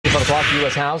11 o'clock, the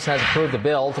U.S. House has approved a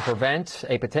bill to prevent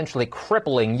a potentially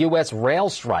crippling U.S. rail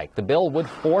strike. The bill would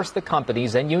force the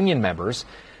companies and union members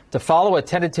to follow a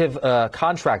tentative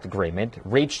contract agreement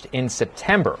reached in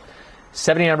September.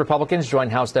 79 Republicans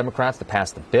joined House Democrats to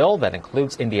pass the bill. That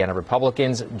includes Indiana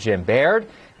Republicans Jim Baird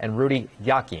and Rudy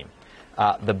Yakin.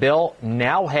 The bill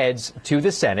now heads to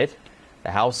the Senate.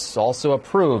 The House also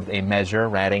approved a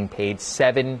measure adding paid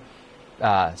 7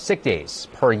 sick days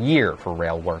per year for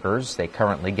rail workers. They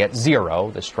currently get 0.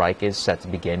 The strike is set to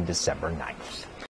begin December 9th.